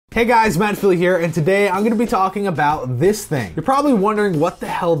Hey guys, Matt Philly here, and today I'm going to be talking about this thing. You're probably wondering what the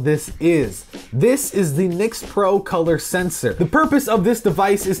hell this is. This is the NIX Pro Color Sensor. The purpose of this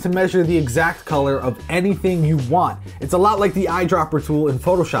device is to measure the exact color of anything you want. It's a lot like the eyedropper tool in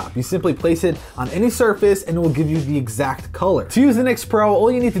Photoshop. You simply place it on any surface and it will give you the exact color. To use the NIX Pro,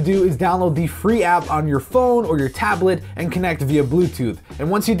 all you need to do is download the free app on your phone or your tablet and connect via Bluetooth. And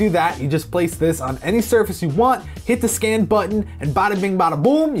once you do that, you just place this on any surface you want, hit the scan button, and bada bing bada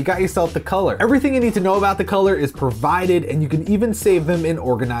boom, you got yourself the color. Everything you need to know about the color is provided, and you can even save them in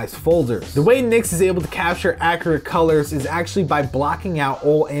organized folders. The way NIX is able to capture accurate colors is actually by blocking out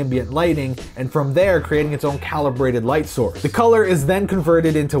all ambient lighting, and from there creating its own calibrated light source. The color is then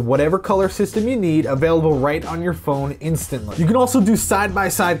converted into whatever color system you need, available right on your phone instantly. You can also do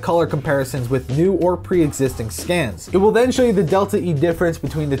side-by-side color comparisons with new or pre-existing scans. It will then show you the delta E difference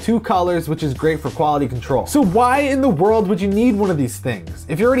between the two colors, which is great for quality control. So why in the world would you need one of these things?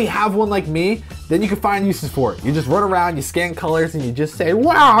 If you already have one like me, then you can find uses for it. You just run around, you scan colors, and you just say,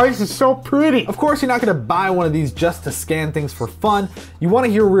 wow, this is so pretty. Of course, you're not gonna buy one of these just to scan things for fun. You wanna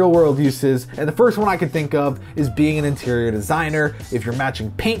hear real world uses, and the first one I could think of is being an interior designer. If you're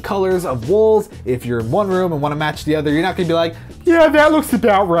matching paint colors of walls, if you're in one room and wanna match the other, you're not gonna be like, yeah, that looks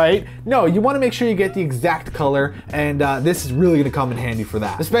about right. No, you wanna make sure you get the exact color, and this is really gonna come in handy for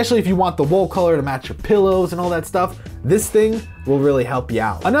that. Especially if you want the wall color to match your pillows and all that stuff, this thing will really help you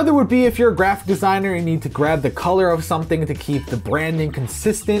out. Another would be if you're a graphic designer and you need to grab the color of something to keep the branding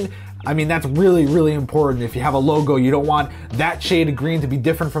consistent. I mean, that's really, really important. If you have a logo, you don't want that shade of green to be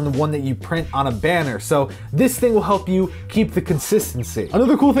different from the one that you print on a banner. So this thing will help you keep the consistency.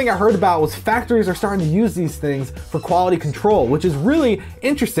 Another cool thing I heard about was factories are starting to use these things for quality control, which is really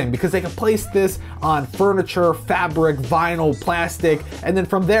interesting because they can place this on furniture, fabric, vinyl, plastic, and then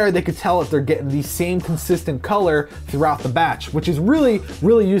from there they could tell if they're getting the same consistent color throughout the batch, which is really,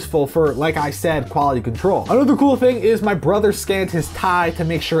 really useful for, like I said, quality control. Another cool thing is my brother scanned his tie to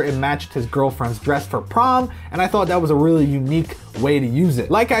make sure it matched his girlfriend's dress for prom, and I thought that was a really unique way to use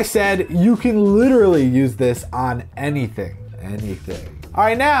it. Like I said, you can literally use this on anything. All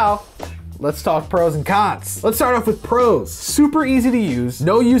right, now let's talk pros and cons. Let's start off with pros. Super easy to use,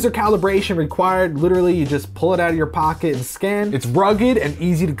 no user calibration required. Literally, you just pull it out of your pocket and scan. It's rugged and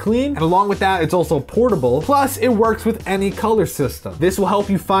easy to clean, and along with that, it's also portable. Plus, it works with any color system. This will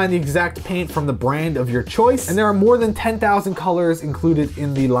help you find the exact paint from the brand of your choice, and there are more than 10,000 colors included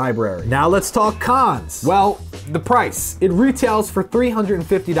in the library. Now let's talk cons. Well, the price. It retails for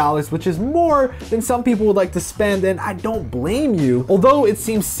 $350, which is more than some people would like to spend, and I don't blame you. Although it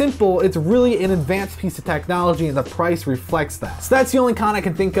seems simple, it's really an advanced piece of technology, and the price reflects that. So that's the only con I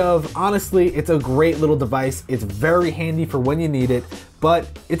can think of. Honestly, it's a great little device. It's very handy for when you need it, but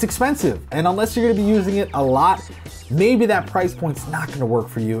it's expensive. And unless you're gonna be using it a lot, maybe that price point's not gonna work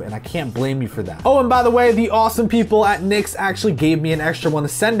for you, and I can't blame you for that. Oh, and by the way, the awesome people at NIX actually gave me an extra one to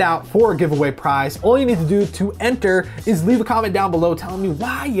send out for a giveaway prize. All you need to do to enter is leave a comment down below telling me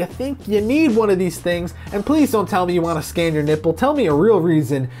why you think you need one of these things. And please don't tell me you wanna scan your nipple. Tell me a real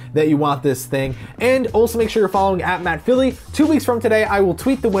reason that you want this thing. And also make sure you're following at Matt Philly. 2 weeks from today, I will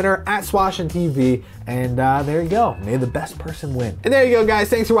tweet the winner at swashintv. And there you go. May the best person win. And there you go, guys.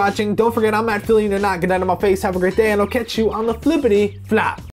 Thanks for watching. Don't forget, I'm Matt Philly, and you're not. Get out of my face. Have a great day, and I'll catch you on the flippity flop.